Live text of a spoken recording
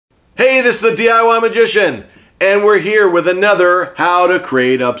Hey, this is the DIY Magician, and we're here with another How to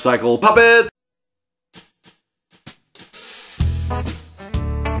Create Upcycled Puppets.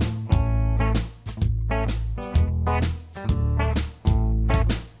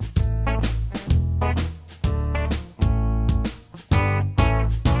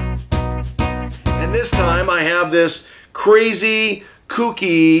 And this time I have this crazy,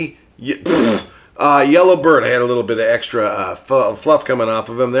 kooky, yellow bird. I had a little bit of extra fluff coming off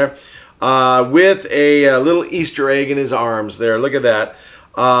of him there. With a little Easter egg in his arms there. Look at that.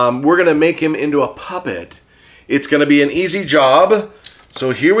 We're going to make him into a puppet. It's going to be an easy job.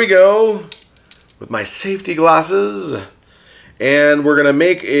 So here we go with my safety glasses. And we're going to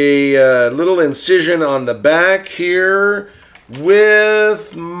make a little incision on the back here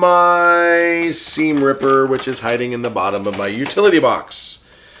with my seam ripper, which is hiding in the bottom of my utility box.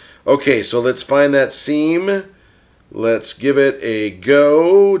 Okay, so let's find that seam. Let's give it a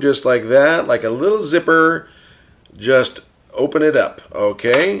go, just like that, like a little zipper. Just open it up,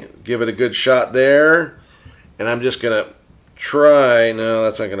 okay? Give it a good shot there. And I'm just gonna try, no,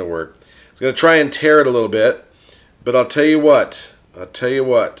 that's not gonna work. I'm gonna try and tear it a little bit, but I'll tell you what,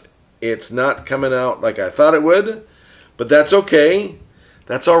 it's not coming out like I thought it would, but that's okay.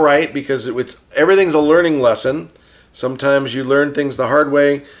 That's all right, because everything's a learning lesson. Sometimes you learn things the hard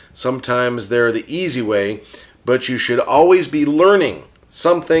way, sometimes they're the easy way, but you should always be learning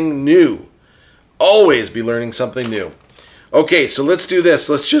something new. Always be learning something new. Okay, so let's do this.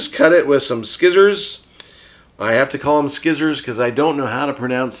 Let's just cut it with some scissors. I have to call them scissors because I don't know how to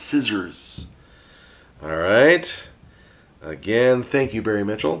pronounce scissors. All right. Again, thank you, Barry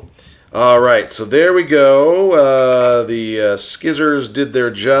Mitchell. All right, so there we go. The scissors did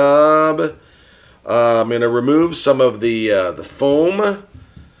their job. I'm going to remove some of the foam,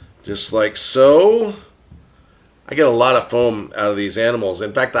 just like so. I get a lot of foam out of these animals.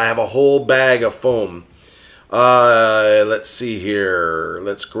 In fact, I have a whole bag of foam. Let's see here.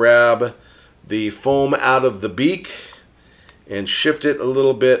 Let's grab the foam out of the beak and shift it a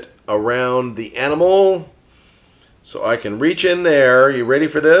little bit around the animal so I can reach in there. You ready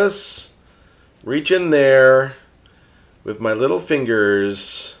for this? Reach in there with my little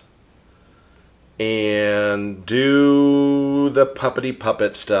fingers and do the puppety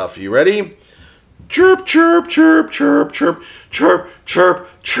puppet stuff. You ready? Chirp, chirp, chirp, chirp, chirp, chirp, chirp,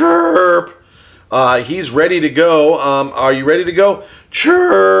 chirp. He's ready to go. Are you ready to go?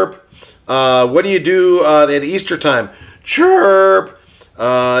 Chirp. What do you do at Easter time? Chirp.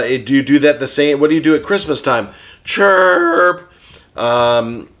 Do you do that the same? What do you do at Christmas time? Chirp.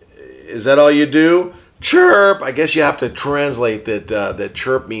 Is that all you do? Chirp. I guess you have to translate that. That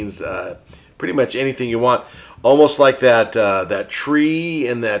chirp means pretty much anything you want. Almost like that that tree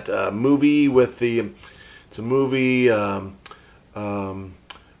in that movie with the, it's a movie, it's an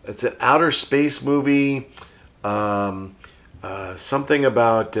outer space movie, something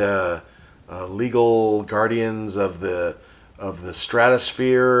about legal guardians of the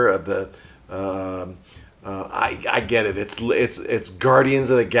stratosphere, of the, I get it. It's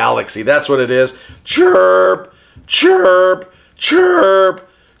Guardians of the Galaxy. That's what it is. Chirp, chirp, chirp,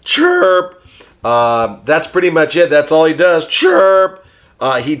 chirp. That's pretty much it. That's all he does. Chirp.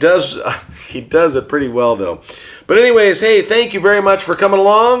 He does it pretty well though. But anyways, hey, thank you very much for coming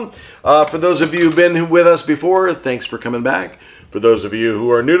along. For those of you who've been with us before, thanks for coming back. For those of you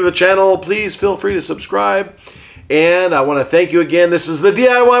who are new to the channel, please feel free to subscribe. And I want to thank you again. This is the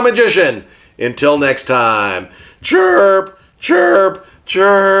DIY Magician. Until next time, chirp, chirp,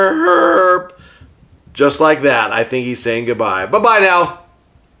 chirp. Just like that. I think he's saying goodbye. Bye-bye now.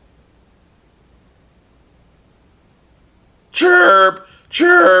 Chirp,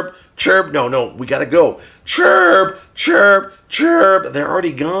 chirp, chirp. No, we gotta go. Chirp, chirp, chirp. They're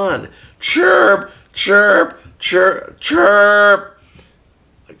already gone. Chirp, chirp, chirp, chirp.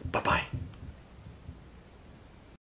 Bye-bye.